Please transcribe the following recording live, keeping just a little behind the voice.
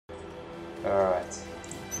Alright.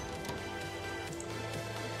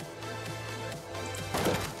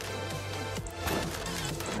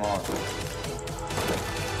 Come on.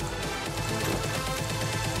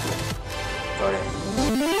 Got him.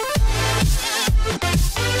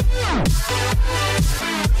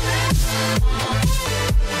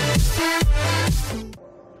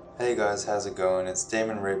 Hey guys, how's it going? It's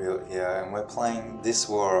DemonRebuilt here, and we're playing this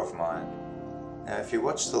war of mine. Now if you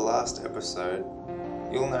watched the last episode,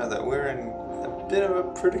 you'll know that we're in a bit of a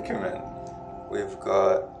predicament. We've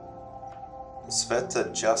got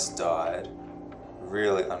Sveta just died,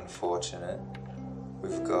 really unfortunate.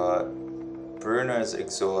 We've got Bruno's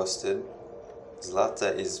exhausted,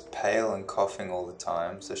 Zlata is pale and coughing all the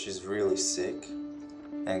time, so she's really sick,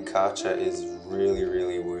 and Kacha is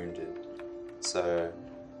really wounded. So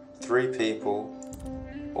 3 people,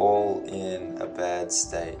 all in a bad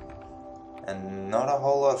state, and not a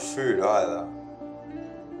whole lot of food either.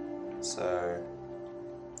 So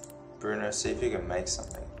Bruno, see if you can make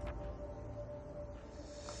something.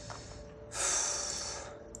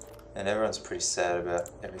 And everyone's pretty sad about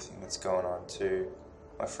everything that's going on too.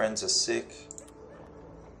 My friends are sick,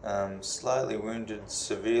 slightly wounded,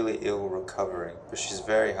 severely ill, recovering, but she's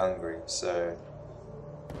very hungry, so...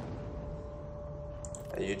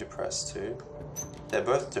 Are you depressed too? They're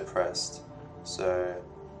both depressed, so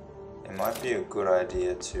it might be a good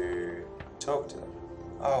idea to talk to them.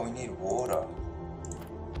 Oh, we need water.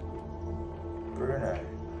 Bruno,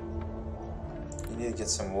 you need to get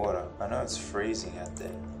some water. I know it's freezing out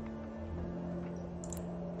there.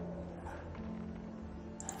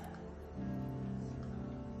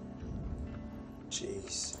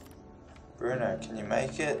 Jeez. Bruno, can you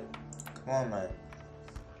make it? Come on, man.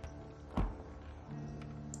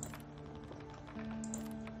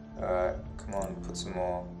 Alright, come on, put some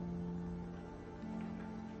more.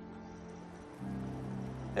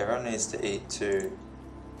 Everyone needs to eat too.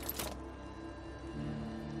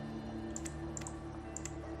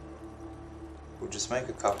 We'll just make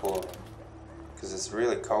a couple of them, because it's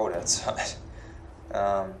really cold outside.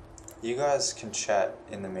 You guys can chat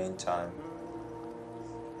in the meantime,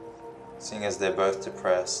 seeing as they're both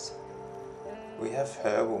depressed. We have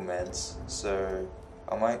herbal meds, so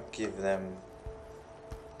I might give them...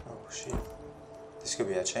 Oh shit, this could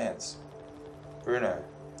be our chance. Bruno.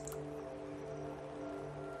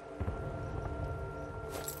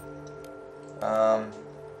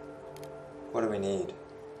 What do we need?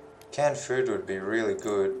 Canned food would be really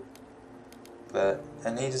good,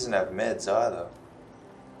 and he doesn't have meds either.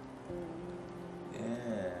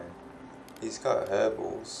 Yeah, he's got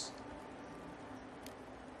herbals.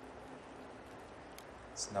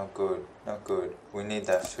 It's not good, not good. We need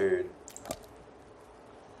that food.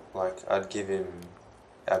 Like, I'd give him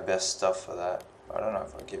our best stuff for that. I don't know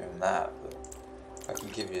if I'd give him that, but I can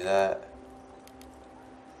give you that.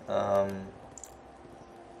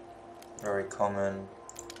 Very common.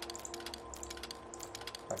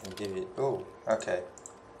 I can give you... Oh, okay.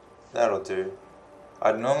 That'll do.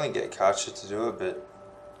 I'd normally get Kacha to do it, but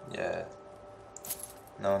yeah.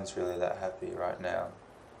 No one's really that happy right now.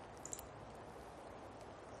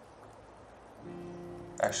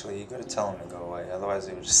 Actually, you gotta tell him to go away, otherwise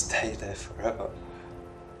he'll just stay there forever.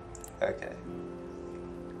 Okay.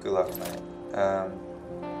 Good luck, mate.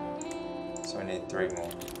 So we need 3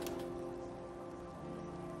 more.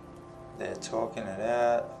 They're talking it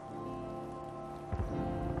out.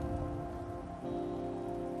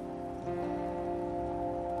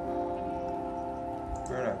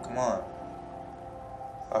 Bruno, come on.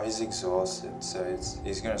 Oh, he's exhausted, so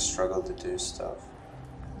he's gonna struggle to do stuff.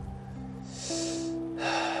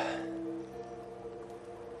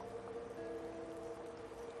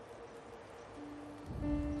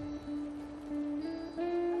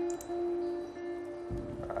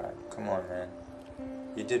 Alright, come on, man.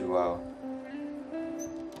 You did well.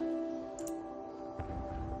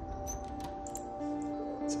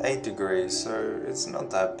 It's 8 degrees, so it's not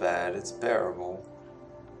that bad. It's bearable.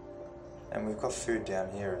 And we've got food down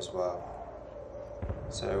here as well.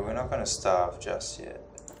 So we're not going to starve just yet.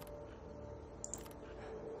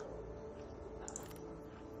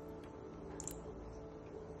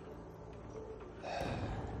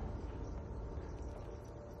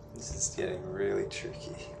 This is getting really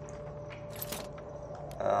tricky.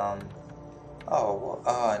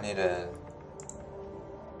 I need a...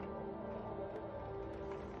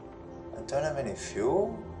 I don't have any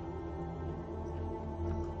fuel?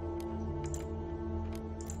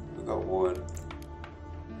 We got wood.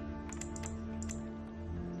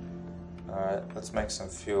 Alright, let's make some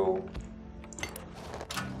fuel.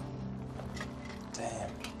 Damn.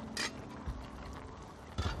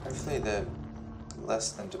 Hopefully they're less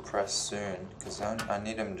less than depressed soon, because I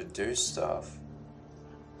need him to do stuff.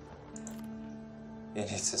 He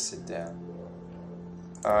needs to sit down.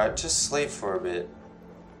 Alright, just sleep for a bit.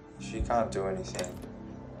 She can't do anything.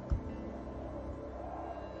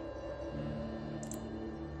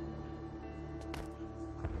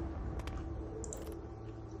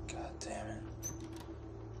 God damn it.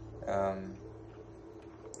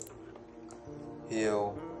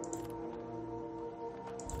 Heal.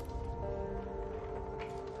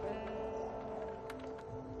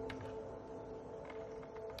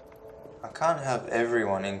 I can't have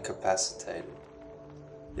everyone incapacitated.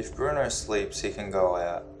 If Bruno sleeps, he can go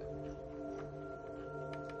out.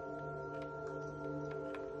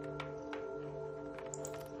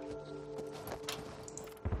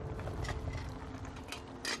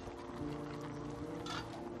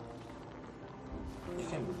 You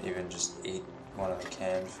can even just eat one of the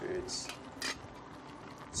canned foods.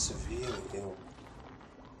 Severely ill.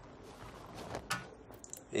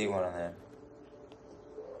 Eat one of them.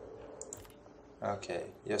 Okay,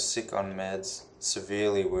 you're sick on meds,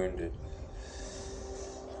 severely wounded.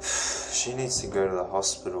 She needs to go to the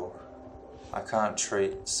hospital. I can't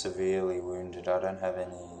treat severely wounded, I don't have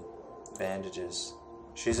any bandages.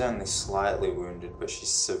 She's only slightly wounded, but she's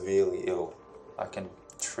severely ill. I can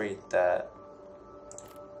treat that.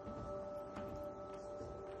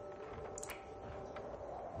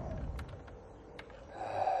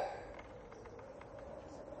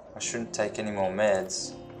 I shouldn't take any more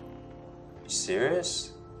meds. You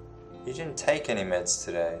serious? You didn't take any meds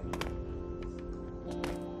today.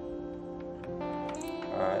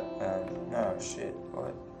 Alright, oh shit,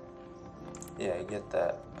 what? Yeah, you get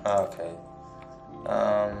that. Okay.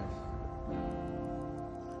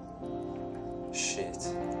 Shit.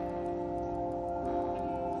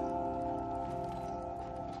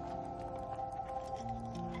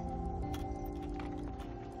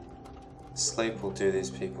 Sleep will do these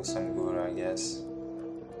people some good, I guess.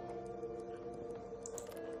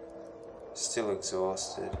 Still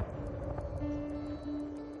exhausted.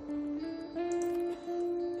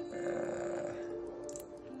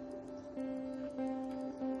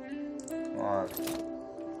 Come on.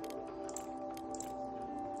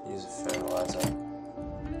 Use a fertilizer.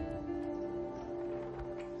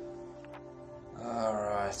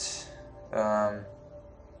 Alright.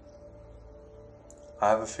 I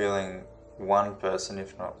have a feeling one person,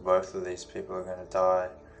 if not both of these people, are going to die.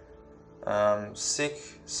 Sick,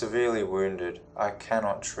 severely wounded. I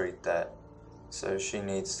cannot treat that. So she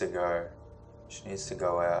needs to go. She needs to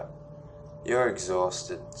go out. You're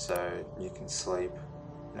exhausted, so you can sleep.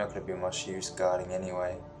 You're not going to be much use guarding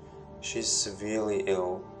anyway. She's severely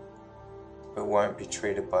ill, but won't be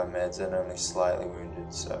treated by meds and only slightly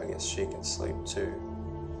wounded, so I guess she can sleep too.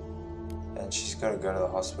 And she's got to go to the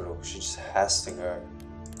hospital. She just has to go.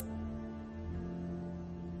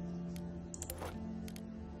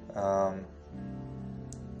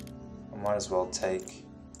 I might as well take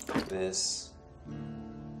this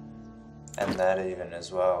and that even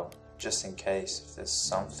as well, just in case if there's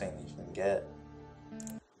something you can get.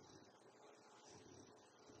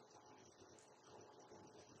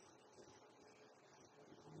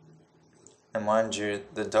 And mind you,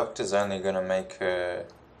 the doctor's only going to make her,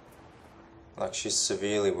 like, she's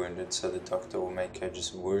severely wounded, so the doctor will make her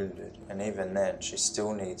just wounded, and even then she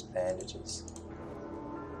still needs bandages.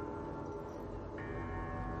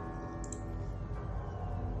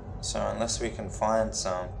 So unless we can find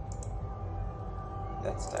some,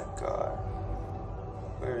 that's that guy.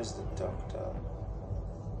 Where is the doctor?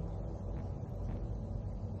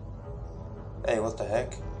 Hey, what the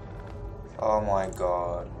heck? Oh my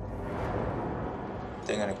god.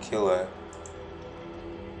 They're gonna kill her.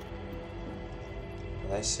 Are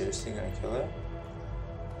they seriously gonna kill her?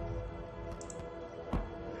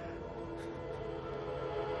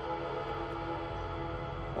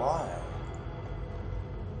 Why?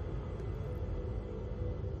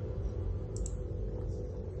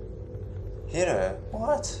 Hit her?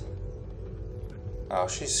 What? Oh,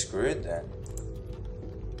 she's screwed then.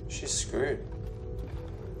 She's screwed.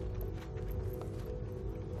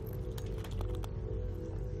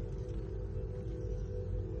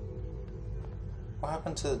 What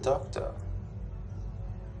happened to the doctor?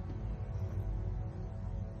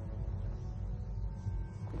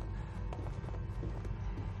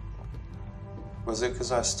 Was it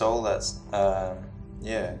because I stole that,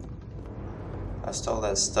 yeah. I stole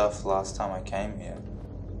that stuff last time I came here.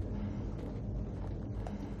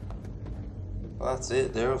 Well, that's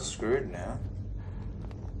it. They're all screwed now.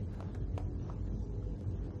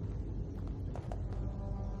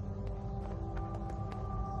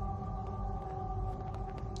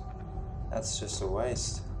 That's just a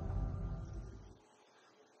waste.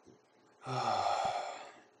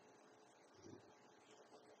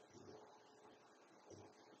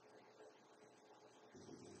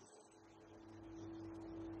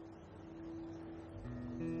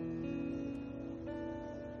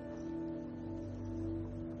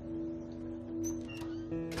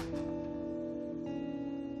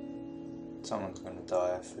 Someone's gonna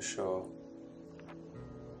die for sure.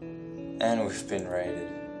 And we've been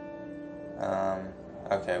raided.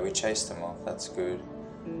 Okay, we chased them off, that's good.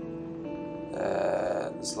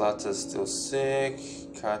 Zlata's still sick.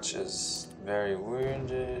 Kacha's very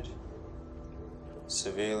wounded.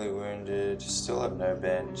 Severely wounded. Still have no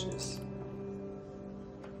bandages.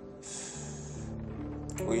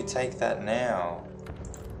 Will you take that now?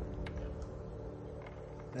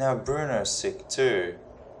 Now Bruno's sick too.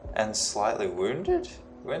 And slightly wounded?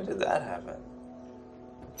 When did that happen?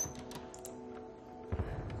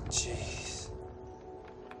 Jeez.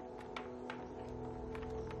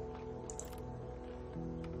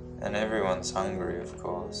 And everyone's hungry, of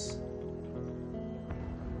course.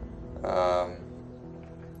 I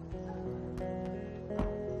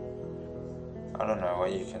don't know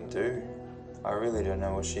what you can do. I really don't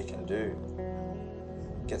know what she can do.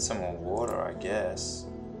 Get some more water, I guess.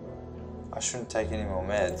 I shouldn't take any more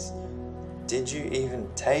meds. Did you even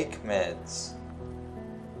take meds?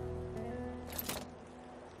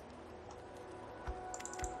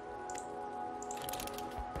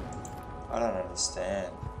 I don't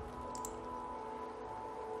understand.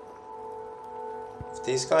 If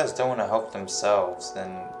these guys don't want to help themselves,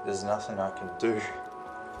 then there's nothing I can do.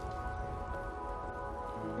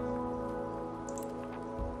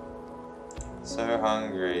 So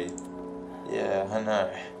hungry. Yeah, I know.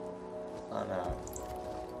 I know.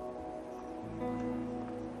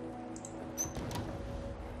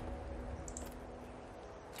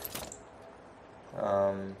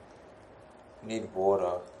 Need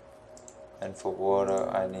water. And for water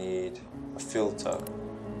I need a filter.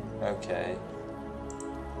 Okay.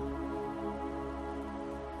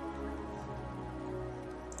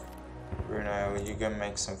 Bruno, you go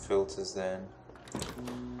make some filters then.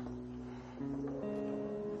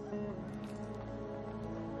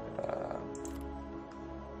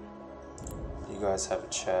 You guys have a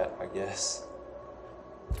chat, I guess.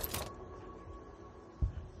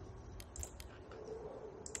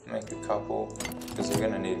 Make a couple, because we're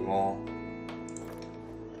gonna need more.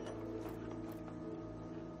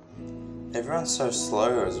 Everyone's so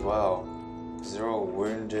slow as well, because they're all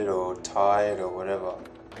wounded or tired or whatever.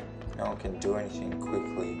 No one can do anything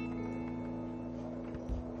quickly.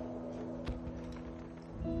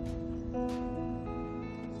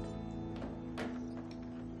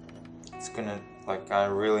 It's gonna, like, I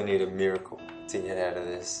really need a miracle to get out of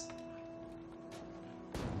this.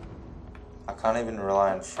 I can't even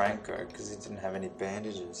rely on Franco because he didn't have any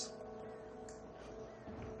bandages.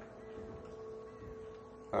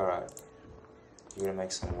 Alright. You're gonna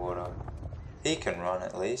make some water. He can run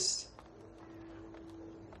at least.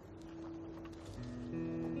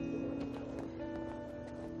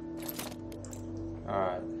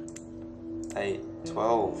 Alright. 8,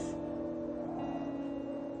 12.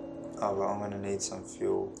 Oh, but I'm gonna need some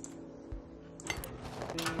fuel.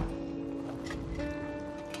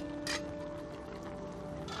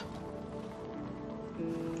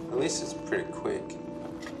 At least it's pretty quick.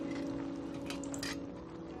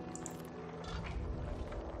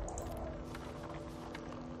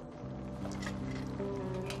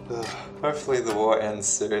 Hopefully the war ends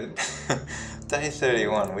soon. Day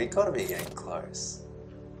 31, we gotta be getting close.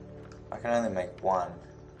 I can only make one.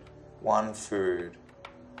 One food.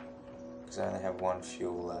 Because I only have one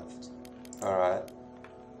fuel left. Alright.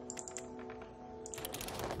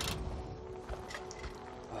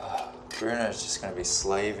 Bruno's just gonna be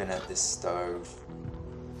slaving at this stove.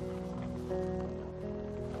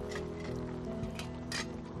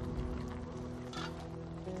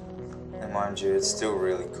 And mind you, it's still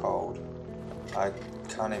really cold. I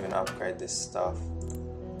can't even upgrade this stuff.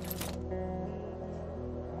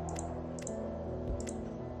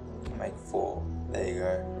 Make 4. There you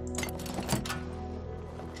go.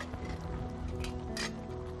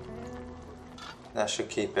 That should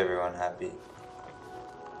keep everyone happy.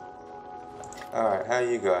 Alright, how are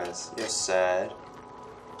you guys? You're sad.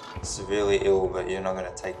 Severely ill, but you're not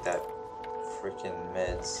gonna take that freaking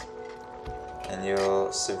meds. And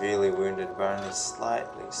you're severely wounded, but only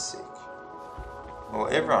slightly sick. Well,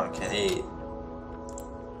 everyone can eat.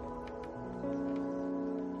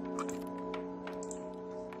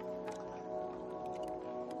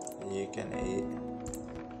 You can eat.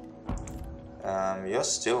 You're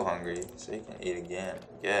still hungry, so you can eat again,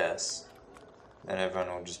 I guess. then everyone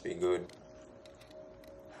will just be good.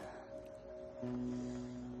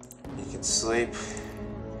 You can sleep.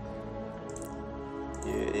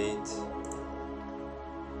 You eat.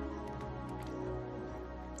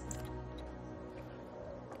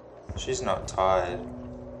 She's not tired,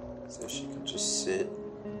 so she can just sit.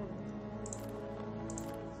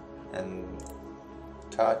 And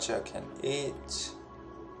Katja can eat.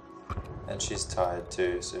 And she's tired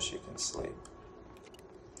too, so she can sleep.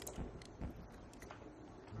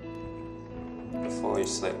 Before you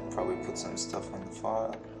sleep, probably put some stuff on the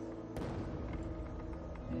fire.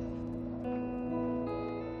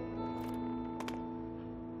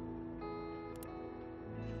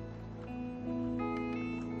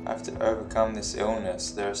 I have to overcome this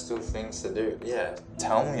illness. There are still things to do. Yeah,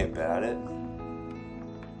 tell me about it.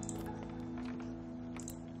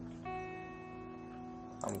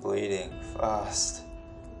 I'm bleeding fast.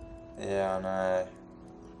 Yeah, I know.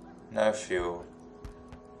 No fuel.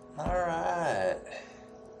 Alright.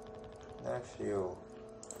 No fuel.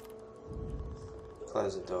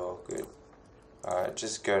 Close the door. Good. Alright,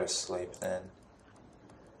 just go to sleep then.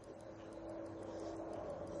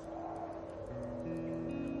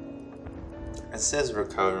 It says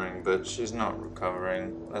recovering, but she's not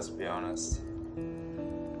recovering, let's be honest.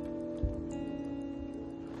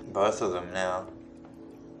 Both of them now.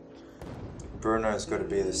 Bruno's got to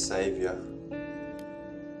be the savior.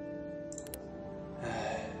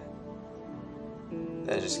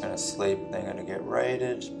 They're just gonna sleep, they're gonna get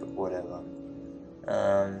raided, but whatever.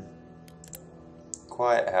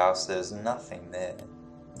 Quiet house, there's nothing there.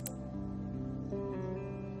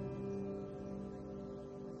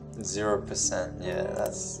 0%, yeah,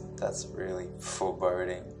 that's really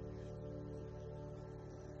foreboding.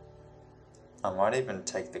 I might even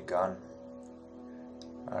take the gun.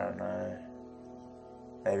 I don't know.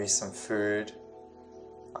 Maybe some food.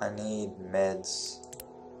 I need meds.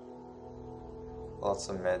 Lots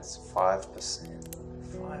of meds. 5%.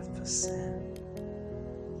 5%.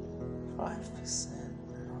 5%.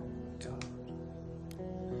 Oh god.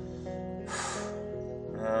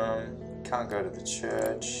 Can't go to the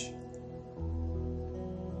church.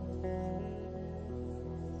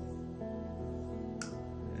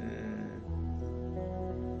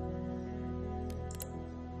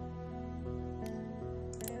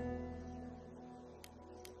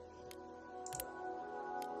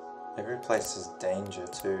 Every place is danger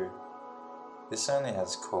too. This only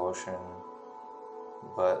has caution,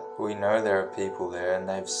 but we know there are people there and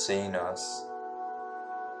they've seen us.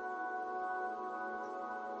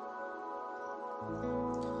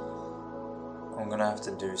 I'm gonna have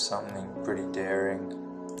to do something pretty daring,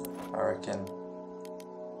 I reckon.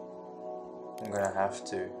 I'm gonna have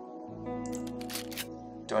to.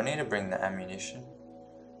 Do I need to bring the ammunition?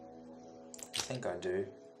 I think I do.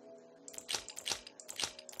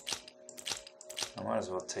 I might as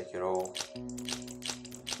well take it all.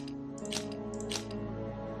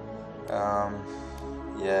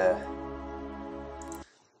 Yeah.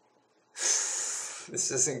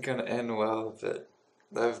 This isn't gonna end well, but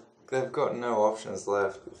they've got no options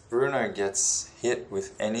left. If Bruno gets hit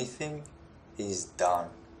with anything, he's done.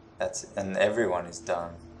 That's it. And everyone is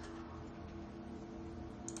done.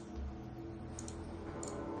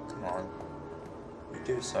 Come on. We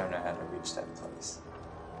do so know how to reach that place.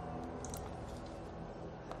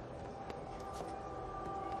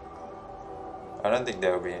 I don't think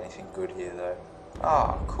there will be anything good here though.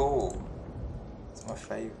 Ah, cool. It's my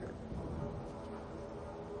favorite.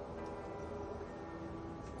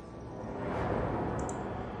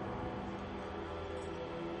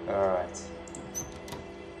 Alright.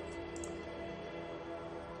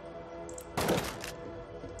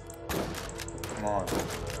 Come on.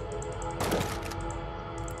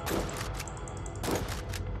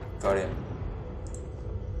 Got him.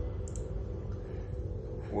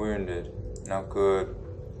 Wounded. Not good.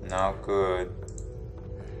 Not good.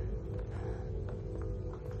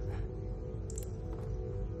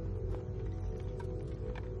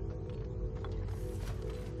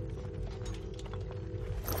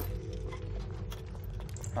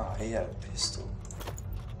 Oh, he had a pistol.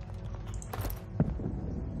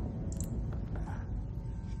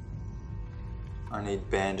 I need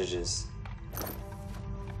bandages.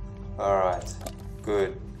 Alright,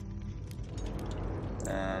 good.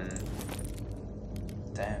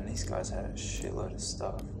 Damn, these guys had a shitload of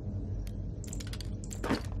stuff.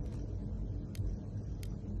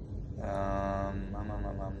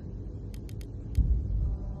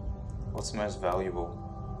 What's most valuable?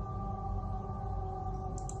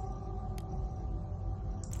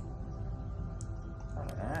 I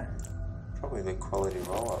don't know. Probably the quality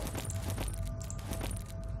roll-up.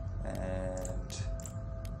 And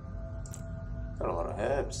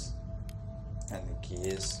herbs. And the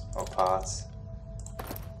gears or parts.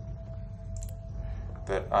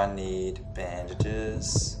 But I need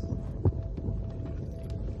bandages.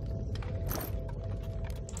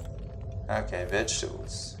 Okay,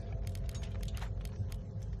 vegetables.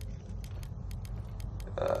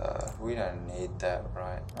 We don't need that,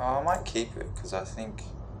 right? Oh, I might keep it because I think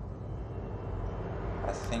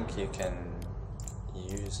you can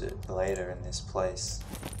use it later in this place.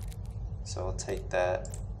 So I'll take that.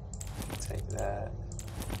 Take that.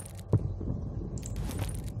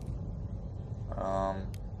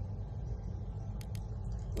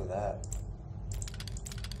 Look at that.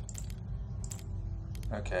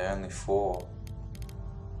 Okay, only 4.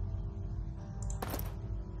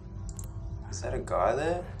 Is that a guy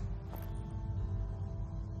there?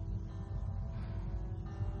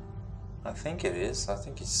 I think it is. I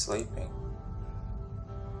think he's sleeping.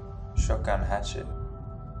 Shotgun hatchet.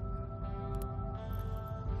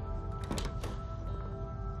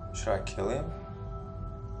 Should I kill him?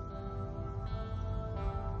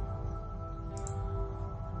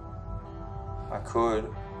 I could.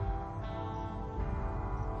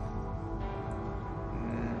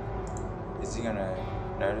 Is he gonna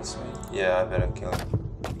notice me? Yeah, I better kill him.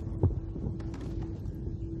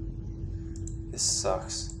 This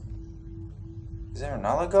sucks. Is there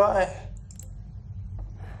another guy?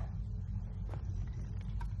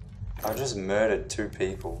 I just murdered 2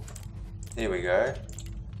 people. Here we go.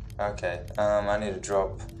 Okay, I need to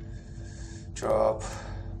drop.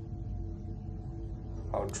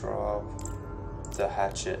 I'll drop the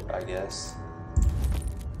hatchet, I guess.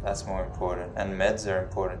 That's more important. And meds are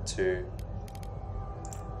important too.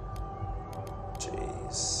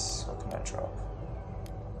 Jeez, what can I drop?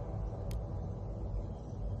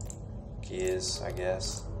 Gears, I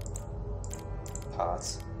guess.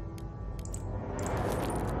 Parts.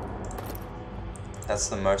 That's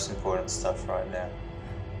the most important stuff right now.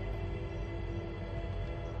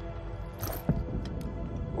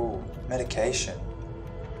 Ooh, medication.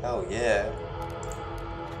 Hell yeah.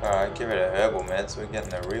 Alright, give it a herbal meds, we're getting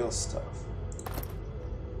the real stuff.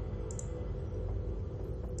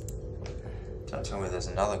 Don't tell me there's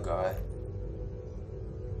another guy.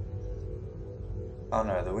 Oh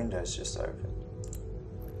no, the window's just open.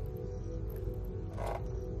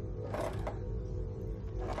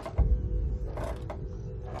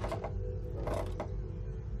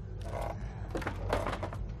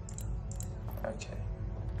 Okay.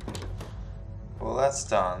 Well, that's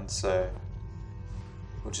done, so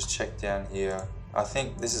we'll just check down here. I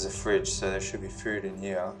think this is a fridge, so there should be food in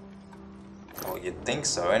here. Well, you'd think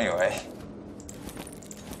so anyway.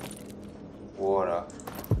 Water.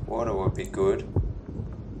 Water would be good.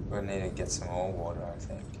 We'll need to get some more water, I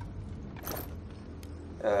think.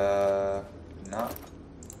 No.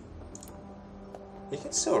 He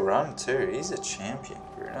can still run too. He's a champion,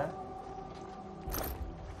 Bruno.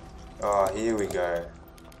 Oh, here we go.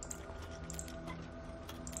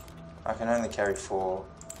 I can only carry 4.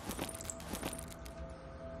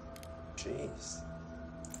 Jeez.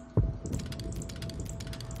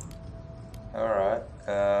 Alright.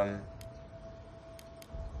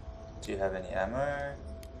 Do you have any ammo?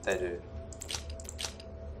 They do.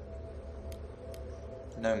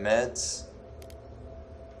 No meds.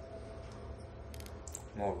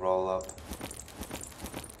 More roll up.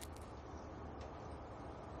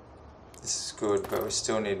 This is good, but we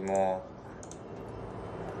still need more.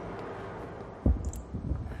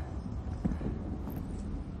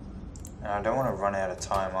 And I don't want to run out of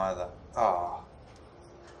time either. Oh.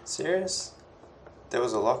 Serious? There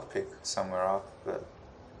was a lockpick somewhere up, but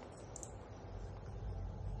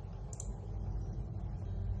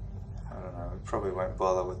we probably won't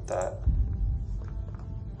bother with that.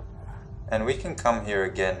 And we can come here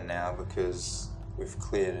again now because we've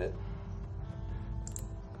cleared it.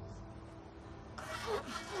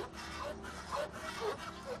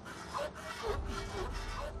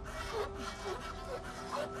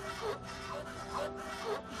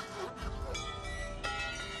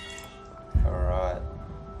 Alright,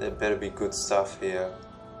 there better be good stuff here.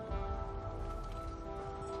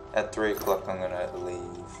 At 3 o'clock I'm gonna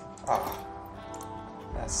leave. Ah.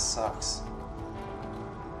 That sucks.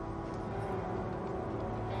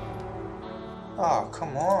 Oh,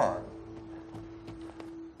 come on.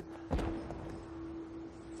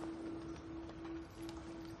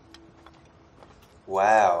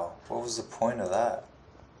 Wow, what was the point of that?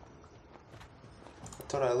 I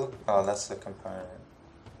thought I looked... Oh, that's the component.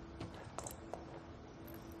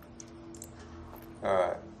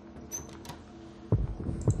 Alright.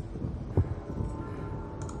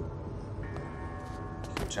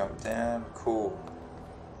 Jump down, cool.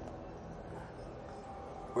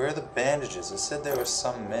 Where are the bandages? It said there were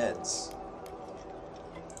some meds.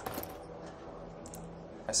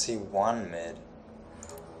 I see one med.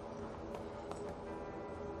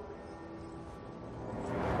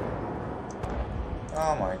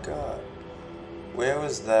 Oh my god. Where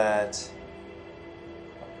was that?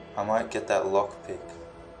 I might get that lockpick.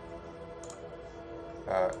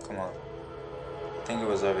 Alright, come on. I think it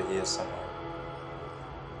was over here somewhere.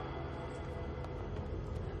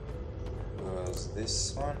 Was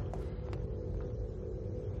this one?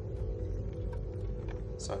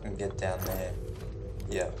 So I can get down there.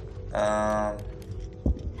 Yeah.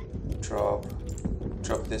 Drop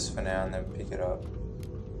this for now and then pick it up.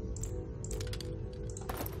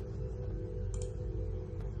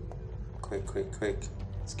 Quick, quick, quick.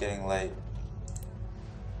 It's getting late.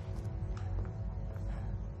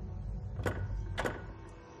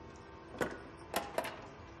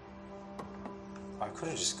 I could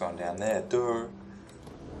have just gone down there. Door.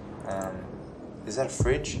 Is that a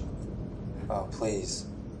fridge? Oh, please.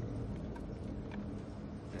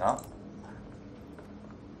 No.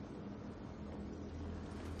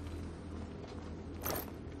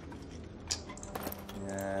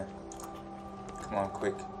 Yeah. Come on,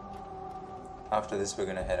 quick. After this, we're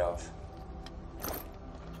gonna head off.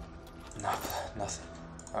 Nope, nothing.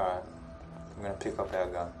 Alright. I'm gonna pick up our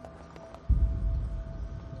gun.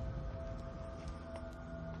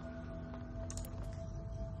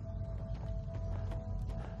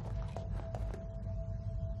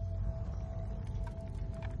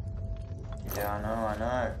 Yeah, I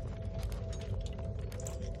know.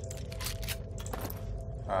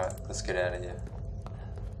 Alright, let's get out of here.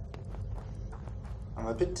 I'm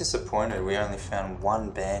a bit disappointed we only found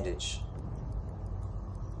one bandage.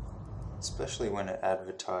 Especially when it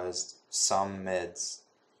advertised some meds.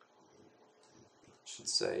 I should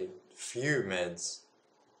say few meds.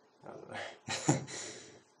 I don't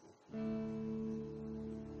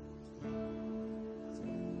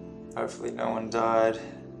know. Hopefully no one died.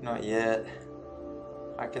 Not yet.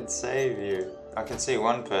 I can save you. I can see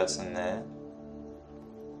one person there.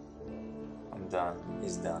 I'm done.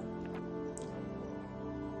 He's done.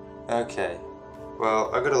 Okay.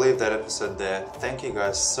 Well, I gotta leave that episode there. Thank you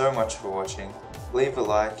guys so much for watching. Leave a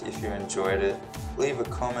like if you enjoyed it. Leave a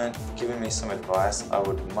comment giving me some advice. I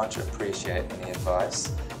would much appreciate any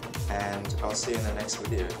advice. And I'll see you in the next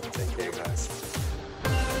video. Take care, guys.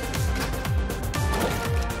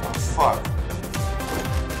 Oh, fuck.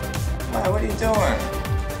 Man, what are you doing?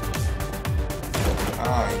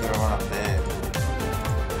 Oh, you gotta run up there.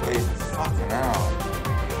 Wait, fucking hell.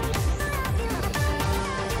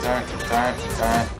 Don't.